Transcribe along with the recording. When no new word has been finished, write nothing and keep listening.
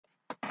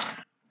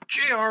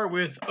JR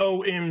with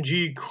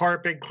OMG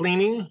Carpet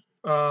Cleaning,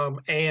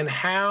 and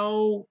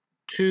how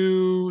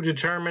to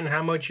determine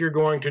how much you're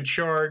going to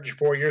charge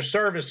for your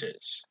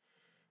services.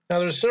 Now,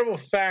 there's several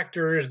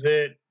factors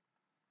that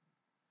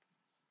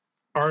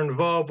are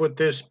involved with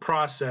this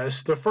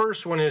process. The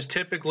first one is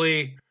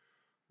typically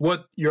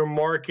what your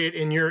market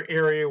in your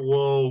area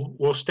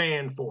will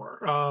stand for.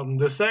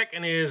 The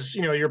second is,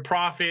 your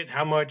profit,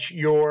 how much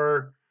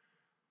you're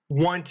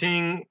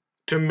wanting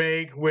to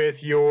make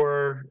with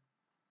your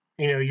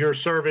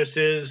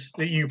services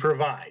that you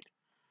provide.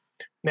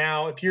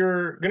 Now, if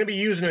you're going to be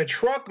using a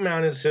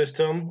truck-mounted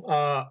system,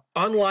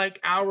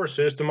 unlike our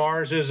system,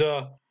 ours is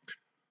a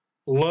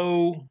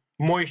low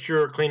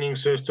moisture cleaning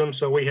system,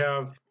 so we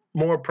have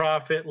more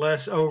profit,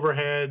 less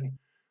overhead,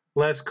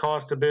 less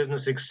cost of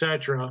business,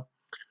 etc.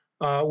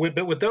 But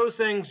with those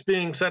things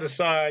being set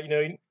aside,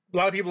 a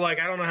lot of people are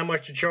like, I don't know how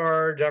much to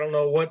charge, I don't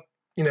know what,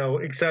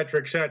 etc.,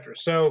 etc.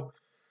 So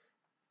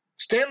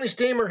Stanley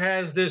Steamer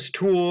has this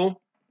tool,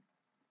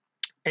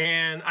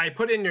 and I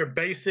put in your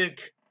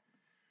basic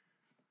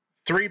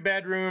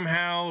 3-bedroom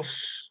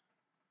house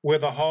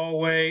with a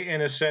hallway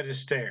and a set of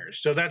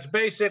stairs. So that's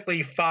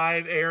basically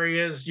 5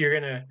 areas. You're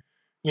going to,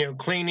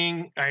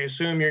 cleaning, I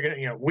assume you're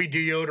going to, we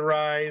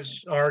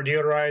deodorize. Our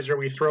deodorizer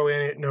we throw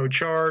in at no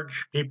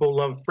charge. People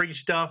love free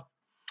stuff.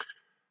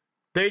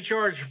 They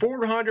charge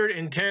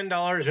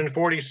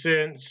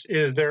 $410.40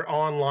 is their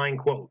online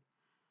quote.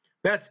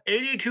 That's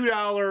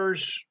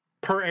 $82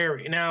 per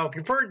area. Now,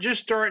 if you're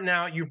just starting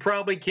out, you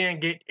probably can't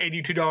get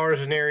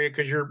 $82 an area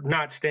because you're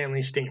not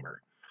Stanley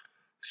Steamer.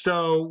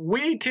 So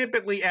we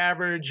typically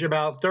average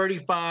about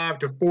 $35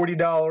 to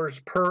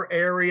 $40 per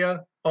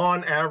area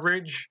on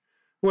average,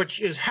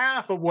 which is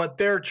half of what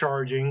they're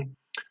charging.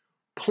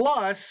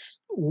 Plus,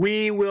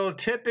 we will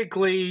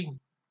typically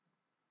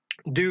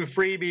do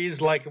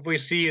freebies, like if we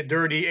see a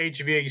dirty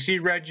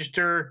HVAC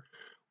register,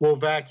 we'll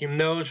vacuum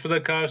those for the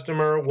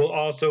customer. We'll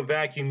also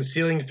vacuum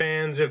ceiling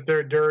fans if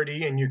they're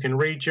dirty and you can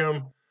reach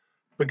them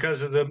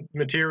because of the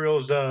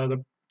materials,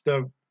 the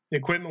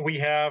equipment we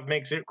have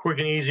makes it quick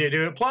and easy to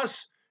do it.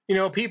 Plus,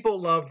 people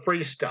love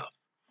free stuff.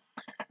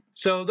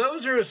 So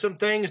those are some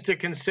things to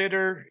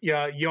consider.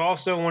 Yeah, you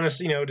also want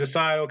to,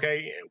 decide,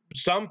 okay,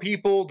 some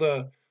people,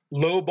 the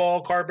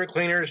low-ball carpet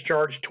cleaners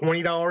charge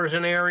 $20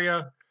 an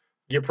area.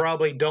 You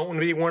probably don't want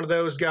to be one of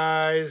those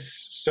guys.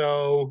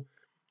 So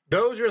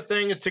those are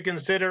things to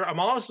consider. I'm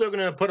also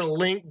going to put a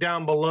link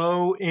down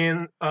below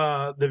in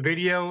the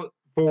video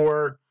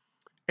for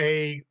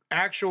a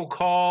actual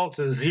call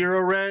to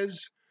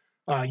ZEROREZ.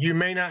 You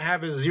may not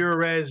have a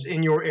ZEROREZ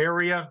in your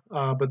area,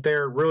 but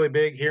they're really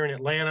big here in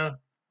Atlanta.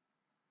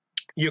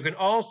 You can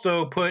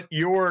also put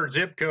your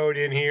zip code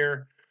in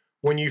here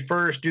when you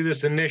first do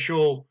this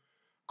initial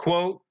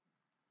quote.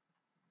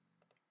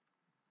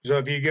 So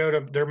if you go to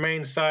their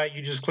main site,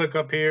 you just click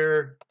up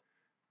here,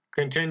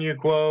 continue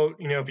quote.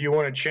 If you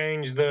want to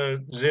change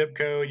the zip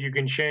code, you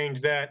can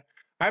change that.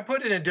 I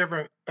put in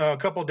a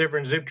couple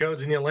different zip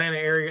codes in the Atlanta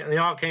area, and they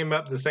all came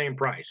up the same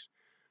price.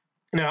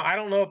 Now, I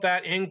don't know if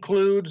that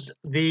includes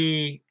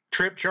the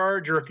trip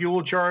charge or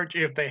fuel charge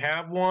if they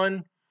have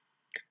one,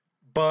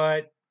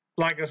 but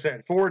like I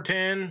said,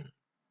 $410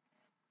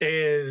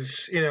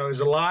 is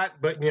a lot.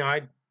 But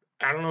I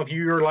don't know if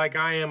you're like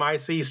I am. I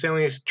see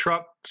Stanley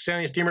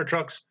Steamer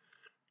trucks,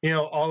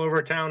 all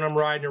over town. I'm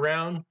riding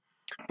around.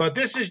 But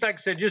this is, like I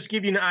said, just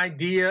give you an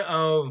idea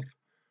of,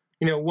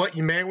 what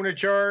you may want to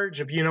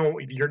charge. If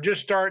you're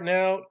just starting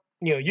out,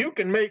 you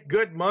can make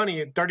good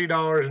money at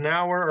 $30 an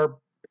hour or,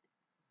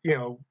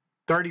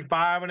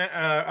 35 an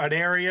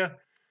area.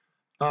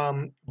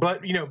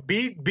 But,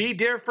 be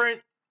different.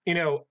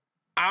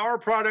 Our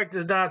product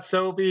is not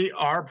soapy.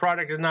 Our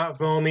product is not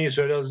foamy,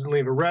 so it doesn't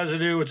leave a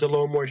residue. It's a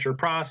low moisture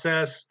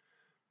process.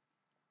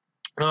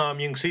 You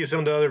can see some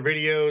of the other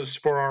videos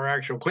for our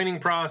actual cleaning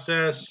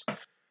process.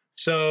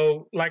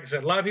 So, like I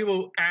said, a lot of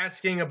people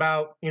asking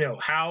about,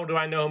 how do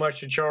I know how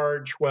much to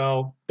charge?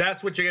 Well,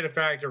 that's what you got to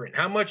factor in.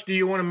 How much do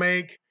you want to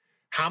make?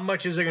 How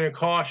much is it going to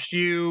cost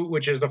you,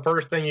 which is the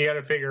first thing you got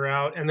to figure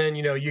out. And then,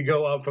 you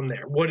go up from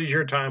there. What is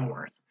your time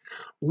worth?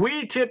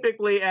 We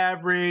typically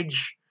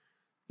average,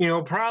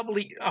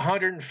 probably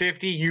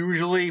 150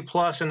 usually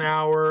plus an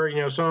hour.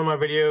 Some of my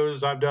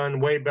videos I've done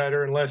way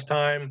better in less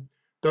time.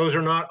 Those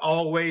are not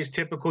always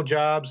typical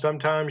jobs.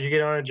 Sometimes you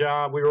get on a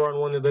job. We were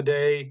on one of the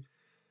day.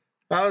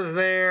 I was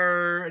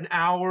there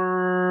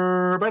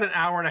about an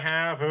hour and a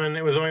half, and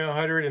it was only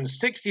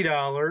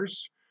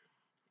 $160.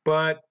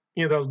 But,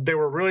 they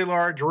were really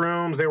large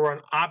rooms. They were on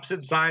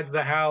opposite sides of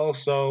the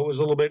house, so it was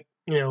a little bit,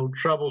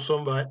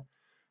 troublesome. But,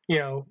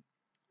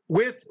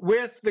 with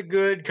the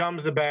good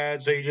comes the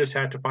bad, so you just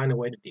have to find a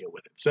way to deal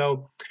with it.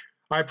 So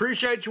I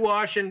appreciate you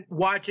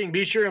watching.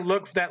 Be sure and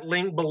look for that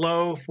link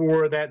below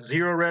for that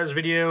ZEROREZ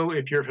video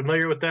if you're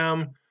familiar with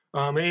them.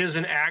 It is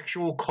an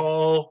actual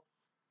call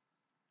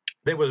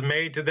that was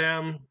made to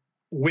them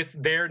with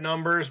their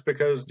numbers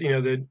because,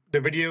 the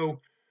video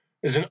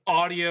is an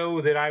audio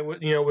that I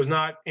was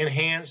not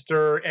enhanced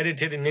or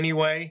edited in any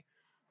way.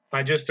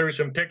 I just threw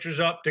some pictures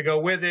up to go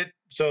with it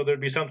So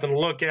there'd be something to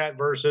look at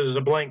versus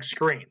a blank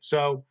screen.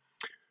 So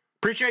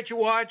appreciate you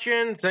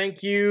watching.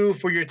 Thank you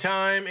for your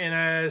time. And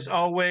as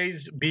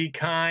always, be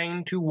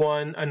kind to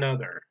one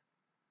another.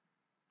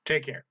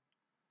 Take care.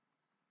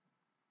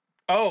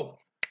 Oh,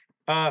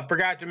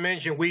 forgot to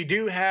mention, we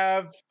do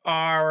have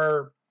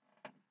our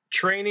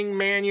training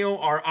manual,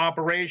 our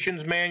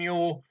operations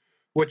manual,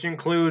 which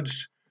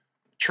includes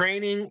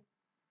training,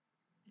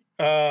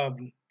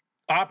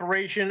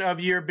 operation of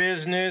your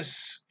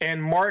business,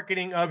 and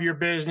marketing of your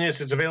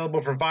business. It's available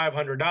for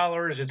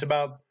 $500.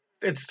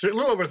 It's a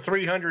little over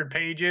 300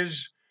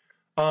 pages.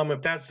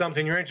 If that's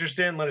something you're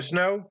interested in, let us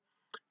know.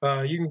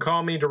 You can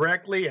call me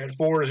directly at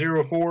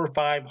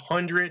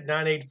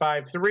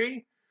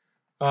 404-500-9853.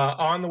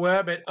 On the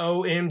web at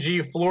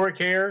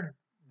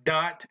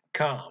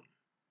omgfloorcare.com.